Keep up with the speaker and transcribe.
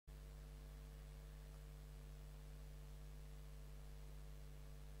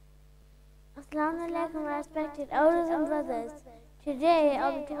Assalamu alaikum, respected elders and brothers. Today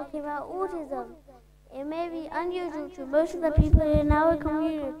I'll be talking about autism. It may be unusual to most of the people in our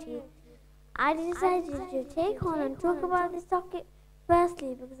community. I decided to take on and talk about this topic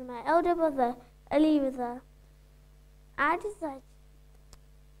firstly because of my elder brother, Ali Riza. I decided.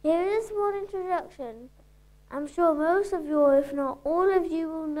 Here is a small introduction. I'm sure most of you, if not all of you,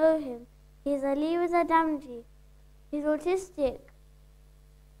 will know him. He's Ali Riza Damji. He's autistic,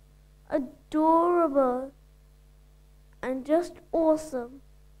 adorable, and just awesome.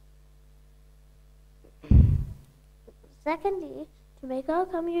 Secondly, to make our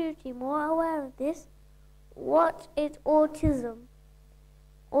community more aware of this, what is autism?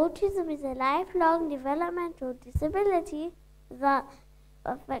 Autism is a lifelong developmental disability that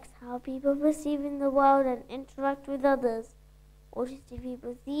affects how people perceive in the world and interact with others. Autistic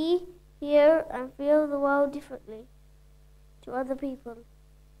people see, hear, and feel the world differently to other people.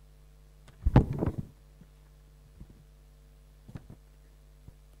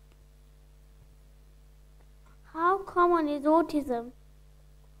 How common is autism?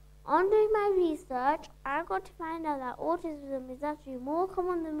 On doing my research, I got to find out that autism is actually more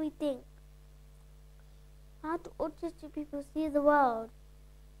common than we think. How do autistic people see the world?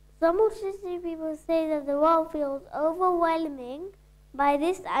 Some autistic people say that the world feels overwhelming. By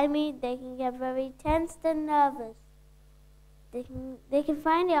this I mean they can get very tensed and nervous. They can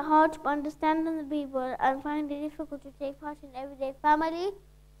find it hard to understand other people and find it difficult to take part in everyday family,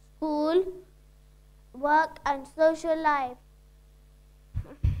 school, work and social life.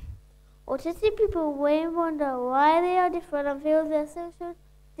 Autistic people may wonder why they are different and feel their social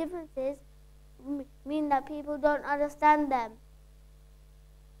differences mean that people don't understand them.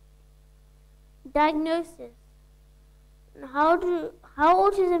 Diagnosis. How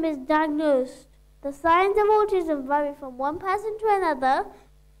autism is diagnosed. The signs of autism vary from one person to another,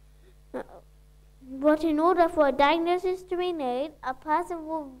 but in order for a diagnosis to be made, a person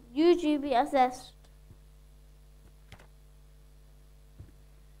will usually be assessed.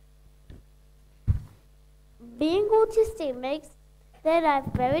 Being autistic makes their life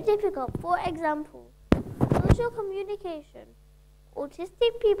very difficult. For example, social communication.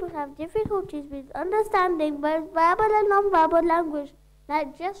 Autistic people have difficulties with understanding both verbal and non-verbal language,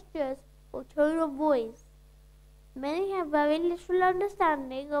 like gestures or tone of voice. Many have very little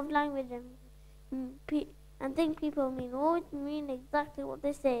understanding of language and think people mean exactly what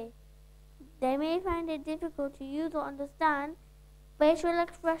they say. They may find it difficult to use or understand facial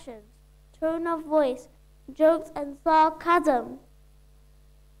expressions, tone of voice, jokes and sarcasm.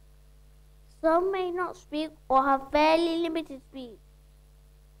 Some may not speak or have fairly limited speech.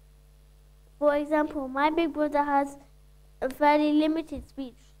 For example, my big brother has a fairly limited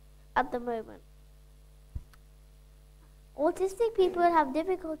speech at the moment. Autistic people have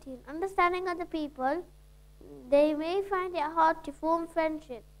difficulty in understanding other people. They may find it hard to form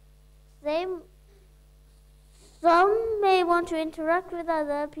friendships. Some may want to interact with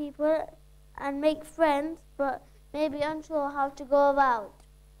other people and make friends, but may be unsure how to go about.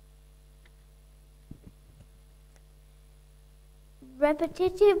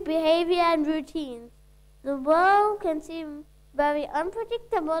 Repetitive behavior and routines. The world can seem very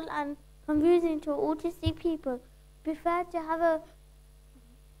unpredictable and confusing to autistic people. Prefer to have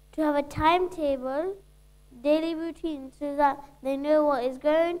a timetable, daily routine, so that they know what is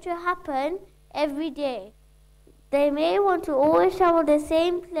going to happen every day. They may want to always travel the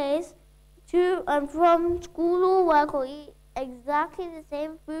same place to and from school or work, or eat exactly the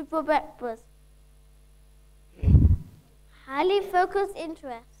same food for breakfast. Highly focused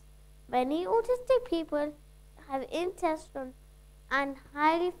interests. Many autistic people have interest and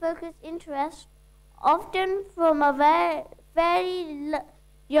highly focused interests, often from a very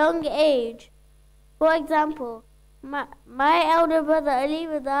young age. For example, my elder brother Ali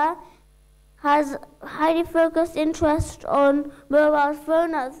Riza has highly focused interest on mobile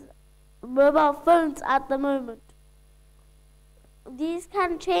phones at the moment. These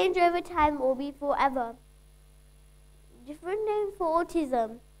can change over time or be forever. Different names for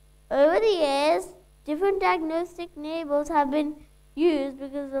autism. Over the years, different diagnostic labels have been used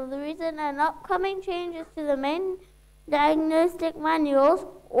because of the recent and upcoming changes to the main diagnostic manuals.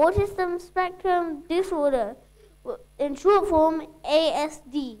 Autism spectrum disorder, in short form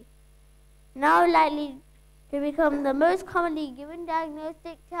ASD, now likely to become the most commonly given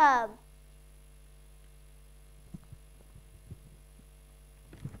diagnostic term.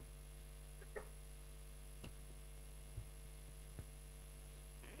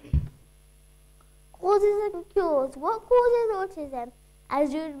 Causes and cures. What causes autism?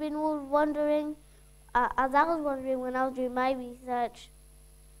 As you've been all wondering, as I was wondering when I was doing my research,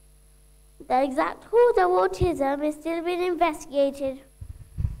 The exact cause of autism is still being investigated.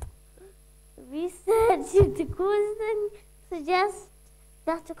 Research into causes suggests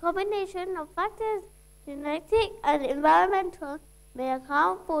that a combination of factors, genetic and environmental, may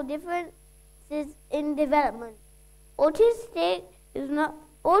account for differences in development. Autism is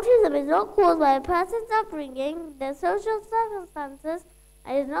not caused by a person's upbringing, their social circumstances,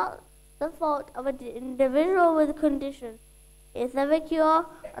 and is not the fault of an individual with a condition. Is there a cure?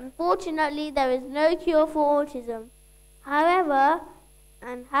 Unfortunately, there is no cure for autism. However,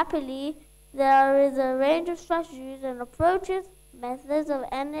 and happily, there is a range of strategies and approaches, methods of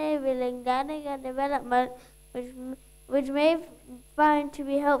enabling learning and development which may find to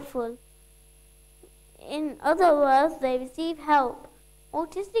be helpful. In other words, they receive help.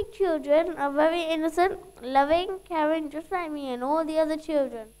 Autistic children are very innocent, loving, caring, just like me and all the other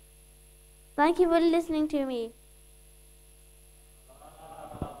children. Thank you for listening to me.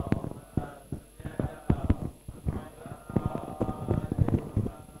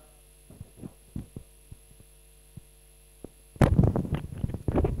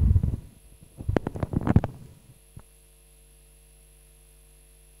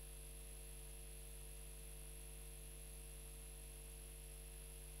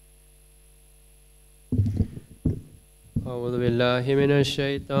 أعوذ بالله من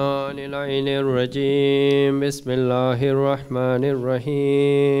الشيطان اللعين الرجيم بسم الله الرحمن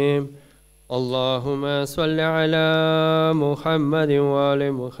الرحيم اللهم صل على محمد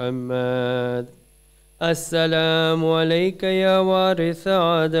وآل محمد السلام عليك يا وارث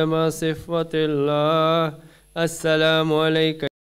آدم صفوة الله السلام عليك